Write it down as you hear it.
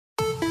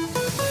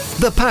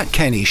The Pat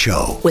Kenny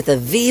Show with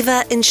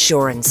Aviva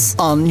Insurance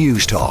on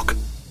News Talk.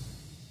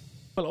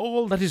 Well,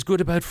 all that is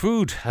good about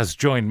food has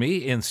joined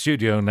me in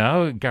studio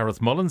now. Gareth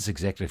Mullins,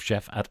 Executive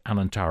Chef at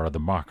Anantara the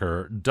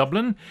Marker,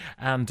 Dublin.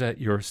 And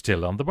you're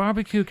still on the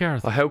barbecue,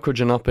 Gareth. Well, how could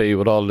you not be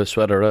with all this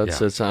weather?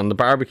 And the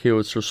barbecue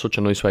is just such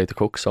a nice way to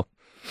cook.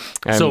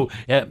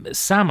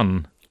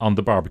 Salmon on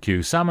the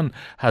barbecue. Salmon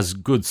has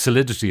good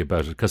solidity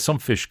about it because some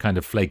fish kind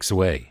of flakes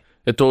away.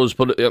 It does,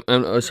 but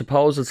I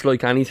suppose it's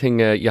like anything.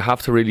 You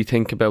have to really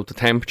think about the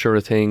temperature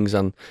of things,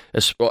 and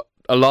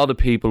a lot of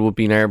people would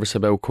be nervous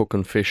about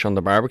cooking fish on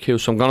the barbecue.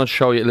 So I'm going to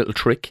show you a little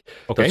trick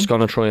that's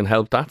going to try and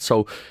help that.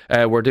 So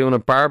we're doing a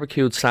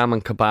barbecued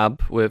salmon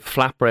kebab with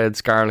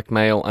flatbreads, garlic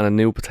mayo, and a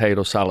new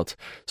potato salad.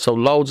 So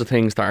loads of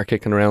things that are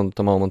kicking around at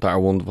the moment that are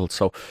wonderful.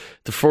 So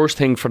the first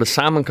thing for the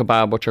salmon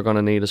kebab, what you're going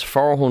to need is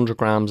 400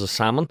 grams of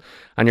salmon,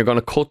 and you're going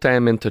to cut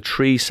them into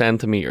 3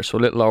 centimetres, so a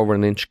little over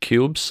an inch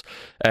cubes.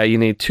 You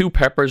need 2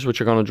 peppers, which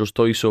you're going to just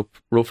dice up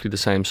roughly the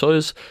same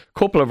size, a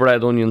couple of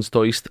red onions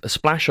diced, a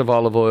splash of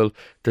olive oil,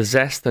 the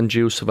zest and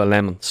juice of a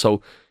lemon.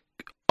 So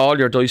all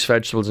your diced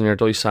vegetables and your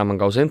diced salmon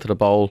goes into the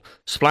bowl,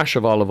 splash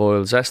of olive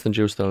oil, zest and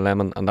juice of the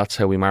lemon, and that's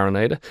how we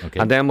marinate it. Okay.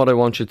 And then what I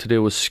want you to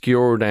do is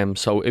skewer them.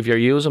 So if you're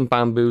using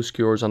bamboo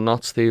skewers and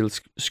not steel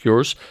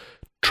skewers,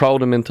 throw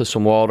them into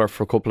some water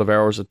for a couple of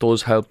hours. It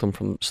does help them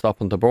from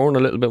stopping to burn a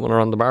little bit when they're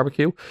on the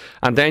barbecue.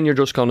 And then you're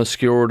just going to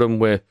skewer them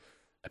with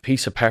a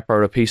piece of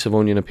pepper, a piece of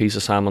onion, a piece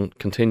of salmon,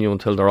 continue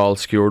until they're all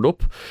skewered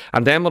up.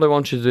 And then what I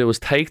want you to do is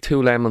take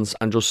 2 lemons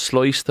and just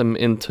slice them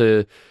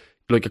into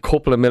like a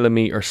couple of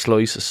millimetre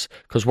slices,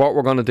 because what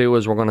we're going to do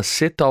is we're going to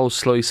sit those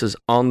slices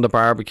on the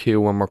barbecue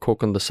when we're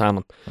cooking the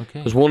salmon.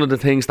 Because one of the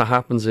things that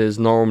happens is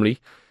normally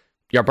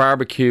your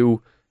barbecue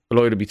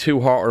will either be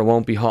too hot or it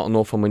won't be hot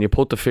enough, and when you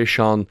put the fish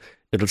on,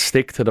 it'll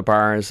stick to the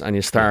bars and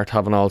you start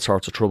having all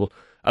sorts of trouble.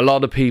 A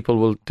lot of people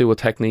will do a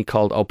technique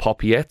called au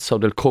paupiette, so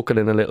they'll cook it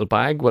in a little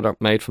bag, whether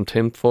made from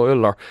tin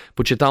foil,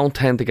 but you don't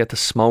tend to get the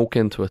smoke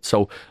into it.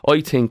 So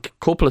I think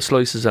a couple of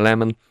slices of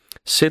lemon,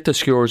 sit the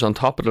skewers on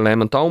top of the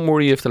lemon. Don't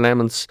worry if the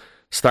lemons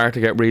start to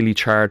get really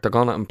charred. They're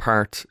going to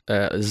impart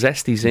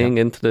zesty zing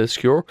into the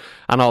skewer,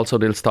 and also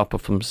they'll stop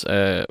it from...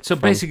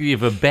 basically you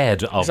have a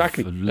bed of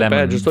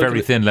lemon,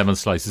 very thin lemon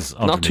slices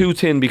underneath. Not too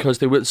thin, because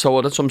they will...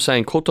 So that's what I'm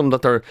saying. Cut them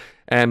that they're,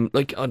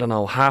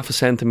 half a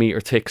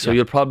centimetre thick. So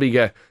you'll probably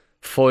get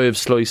 5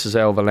 slices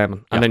out of a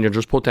lemon, and then you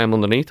just put them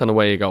underneath and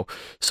away you go.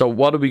 So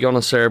what are we going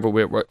to serve it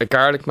with? A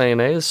garlic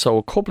mayonnaise, so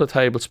a couple of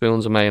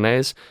tablespoons of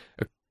mayonnaise,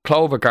 a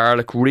clove of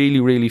garlic, really,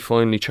 really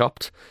finely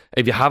chopped.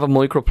 If you have a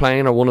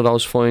microplane or one of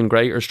those fine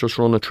graters, just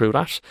run it through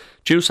that.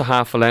 Juice of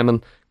half a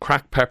lemon,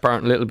 cracked pepper,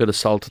 and a little bit of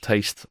salt to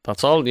taste.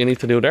 That's all you need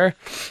to do there.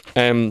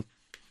 A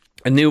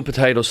new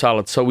potato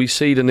salad. So we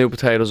see the new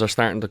potatoes are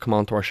starting to come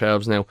onto our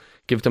shelves now.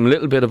 Give them a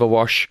little bit of a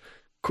wash.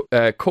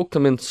 Cook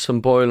them in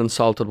some boiling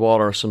salted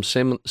water, some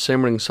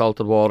simmering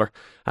salted water,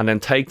 and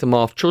then take them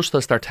off just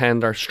as they're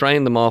tender.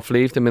 Strain them off,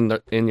 leave them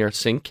in your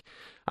sink,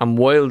 and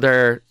while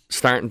they're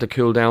starting to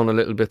cool down a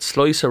little bit,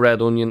 slice a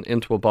red onion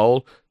into a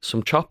bowl,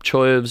 some chopped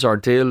chives or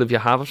dill if you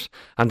have it,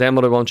 and then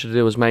what I want you to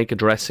do is make a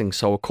dressing.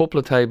 So a couple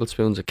of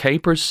tablespoons of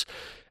capers,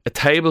 a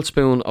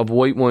tablespoon of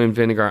white wine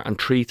vinegar, and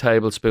 3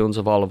 tablespoons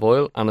of olive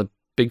oil, and a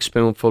big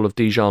spoonful of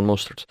Dijon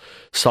mustard,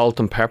 salt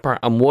and pepper.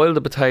 And while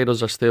the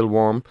potatoes are still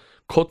warm,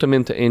 cut them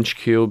into inch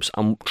cubes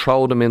and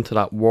throw them into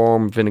that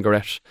warm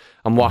vinaigrette.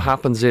 And what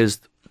happens is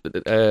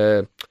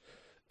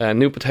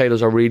new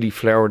potatoes are really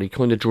floury. They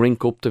kind of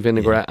drink up the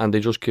vinaigrette, and they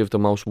just give the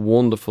most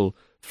wonderful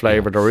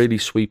flavour. They're really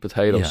sweet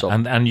potatoes. So.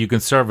 And you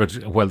can serve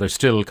it while they're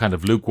still kind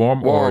of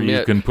lukewarm, or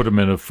you can put them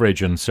in a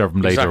fridge and serve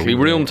them later. Exactly.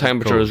 Room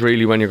temperature is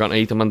really when you're going to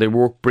eat them, and they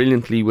work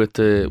brilliantly with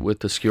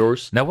the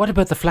skewers. Now, what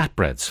about the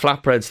flatbreads?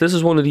 Flatbreads. This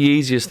is one of the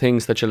easiest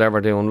things that you'll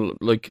ever do. And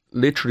like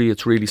literally,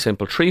 it's really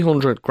simple.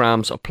 300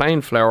 grams of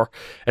plain flour,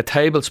 a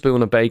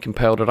tablespoon of baking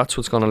powder. That's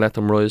what's going to let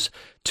them rise.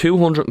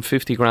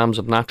 250 grams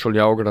of natural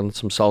yogurt and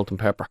some salt and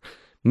pepper.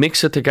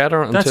 Mix it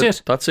together until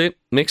that's it.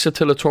 Mix it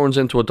till it turns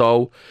into a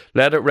dough.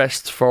 Let it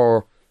rest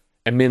for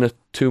a minute,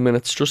 2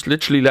 minutes. Just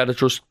literally let it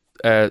just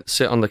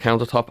sit on the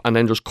countertop, and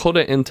then just cut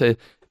it into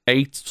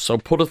 8. So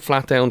put it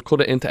flat down,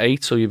 cut it into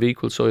 8 so you've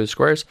equal size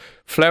squares.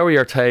 Flour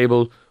your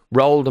table,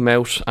 roll them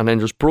out, and then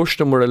just brush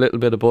them with a little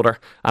bit of butter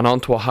and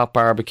onto a hot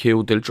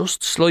barbecue. They'll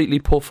just slightly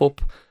puff up,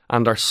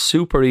 and they're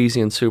super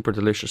easy and super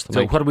delicious to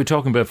make. So what are we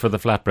talking about for the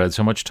flatbreads?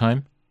 How much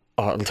time?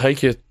 It'll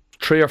take you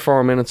 3 or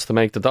 4 minutes to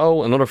make the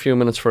dough, another few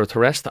minutes for it to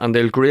rest, and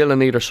they'll grill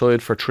on either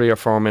side for 3 or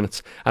 4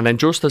 minutes. And then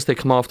just as they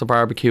come off the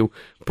barbecue,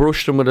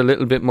 brush them with a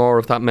little bit more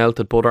of that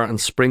melted butter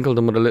and sprinkle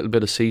them with a little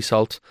bit of sea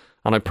salt.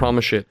 And I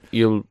promise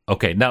you'll...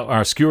 Okay, now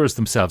our skewers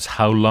themselves,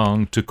 how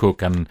long to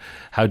cook, and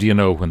how do you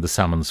know when the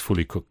salmon's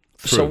fully cooked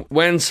through? So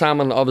when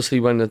salmon,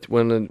 obviously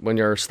when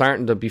you're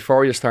starting to,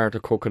 before you start to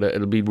cook it,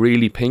 it'll be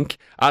really pink.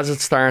 As it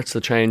starts to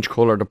change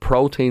colour, the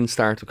proteins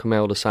start to come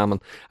out of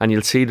salmon, and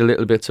you'll see the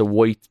little bits of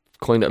white,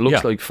 kind of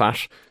looks like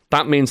fat.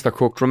 That means they're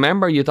cooked.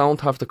 Remember, you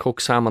don't have to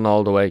cook salmon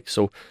all the way,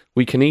 so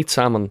we can eat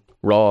salmon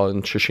raw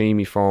in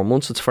sashimi form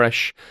once it's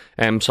fresh.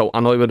 And I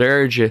would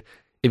urge you,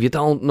 if you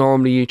don't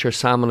normally eat your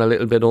salmon a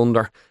little bit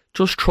under,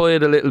 just try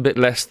it a little bit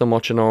less than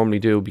what you normally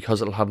do,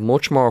 because it'll have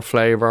much more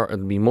flavour,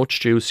 it'll be much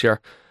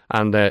juicier,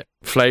 and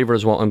flavour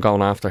is what I'm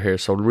going after here.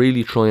 So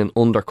really try and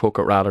undercook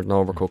it rather than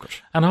overcook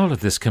it. And all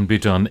of this can be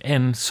done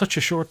in such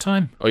a short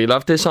time. Oh, you'll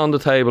have this on the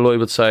table, I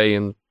would say,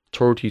 in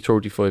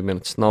 35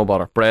 minutes. No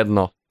bother. Bread and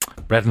all.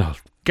 Bread and all.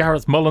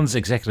 Gareth Mullins,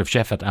 Executive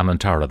Chef at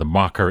Anantara the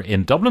Marker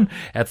in Dublin.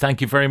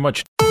 Thank you very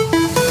much.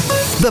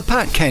 The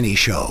Pat Kenny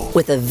Show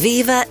with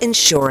Aviva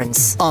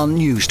Insurance on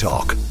News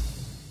Talk.